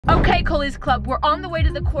Okay, Colie's Club, we're on the way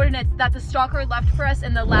to the coordinates that the stalker left for us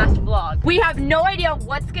in the last vlog. We have no idea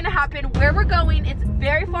what's gonna happen, where we're going. It's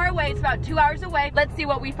very far away. It's about 2 hours away. Let's see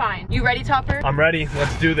what we find. You ready, Topper? I'm ready.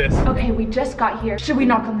 Let's do this. Okay, we just got here. Should we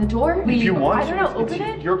knock on the door? If you want I don't know, open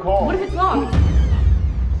it? Your call. What if it's locked?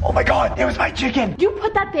 Oh my god, it was my chicken! You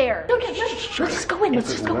put that there. No, let's just go in.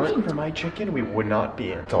 Let's just go in. If it weren't for my chicken, we would not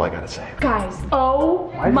be in. That's all I gotta say. Guys, oh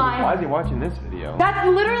Why is he watching this video? That's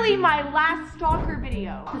literally my last stalker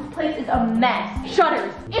video. This place is a mess.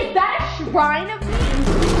 Shutters. Is that a shrine of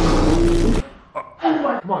me?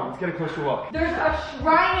 Come on, let's get a closer look. There's a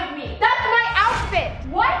shrine of me. That's my outfit.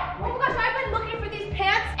 What? Oh my gosh, I've been looking for these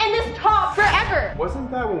pants and this top forever. Wasn't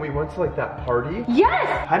that when we went to like that party?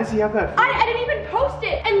 Yes. How does he have that? I didn't even post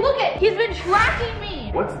it. And look it, he's been tracking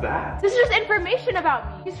me. What's that? This is just information about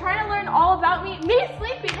me. He's trying to learn all about me. Me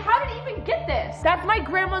sleeping. How did he even get this? That's my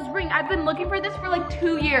grandma's ring. I've been looking for this for like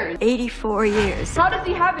 2 years. 84 years. How does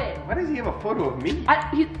he have it? Why does he have a photo of me?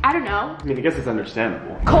 I don't know. I mean, I guess it's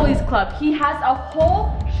understandable. Colie's Club. He has a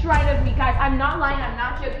whole shrine of me. Guys, I'm not lying. I'm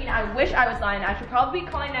not joking. I wish I was lying. I should probably be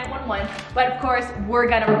calling 911. But of course, we're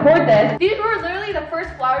gonna record this. These were literally the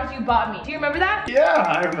first flowers you bought me. Do you remember that? Yeah,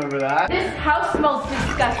 I remember that. This house smells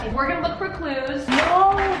disgusting. We're gonna look for clues. No.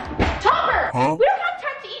 Topper! Huh? We don't have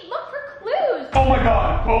time to eat. Look for clues. Oh my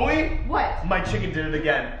god, Coley? What? My chicken did it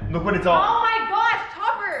again. Look what it's on. Oh my gosh,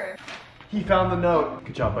 Topper! He found the note.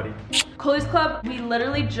 Good job, buddy. Colie's Club, we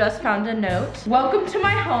literally just found a note. Welcome to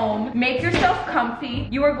my home. Make yourself comfy.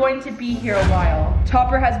 You are going to be here a while.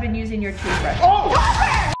 Topper has been using your toothbrush. Oh!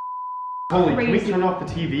 Topper! Coley, Crazy. can we turn off the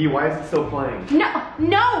TV? Why is it still playing?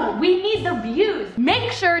 No, we need the views. Make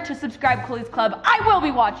sure to subscribe, Colie's Club. I will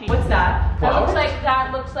be watching. What's that? That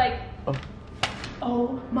looks like,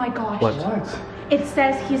 oh my gosh. What? It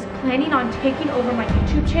says he's planning on taking over my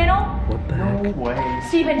YouTube channel. What the heck? No way.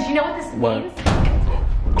 Steven, do you know what this means?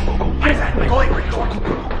 What is that? Coley! Oh my gosh.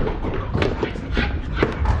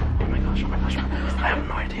 I have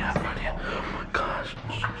no idea. Oh my gosh.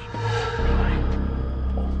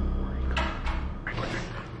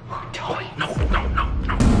 Coley, no. Oh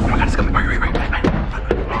my god, it's coming. Right.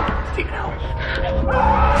 Steven, help.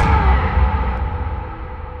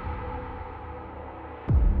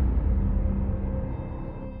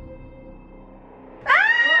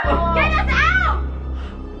 Get us out!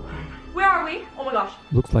 Where are we? Oh my gosh.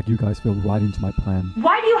 Looks like you guys fell right into my plan.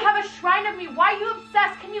 Why do you have a shrine of me? Why are you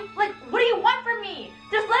obsessed? Can you, what do you want from me?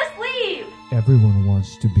 Just let us leave. Everyone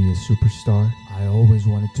wants to be a superstar. I always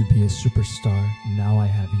wanted to be a superstar. Now I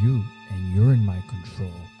have you, and you're in my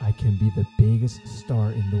control. I can be the biggest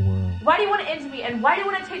star in the world. Why do you want to end me? And why do you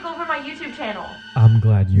want to take over my YouTube channel? I'm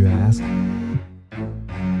glad you asked.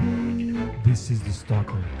 This is the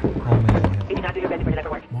Stalker. How may I help? Did you not do your bed before you left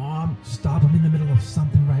for work? Mom, stop. I'm in the middle of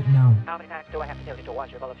something right now. How many times do I have to tell you to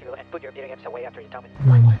wash your bowl through and put your beauty apps away after you tell me?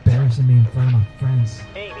 You're embarrassing me in front of my friends.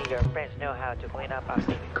 Maybe your friends know how to clean up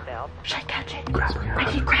after themselves. Should I catch it? Grab it.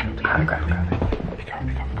 I need to grab it. Grab it. Be careful.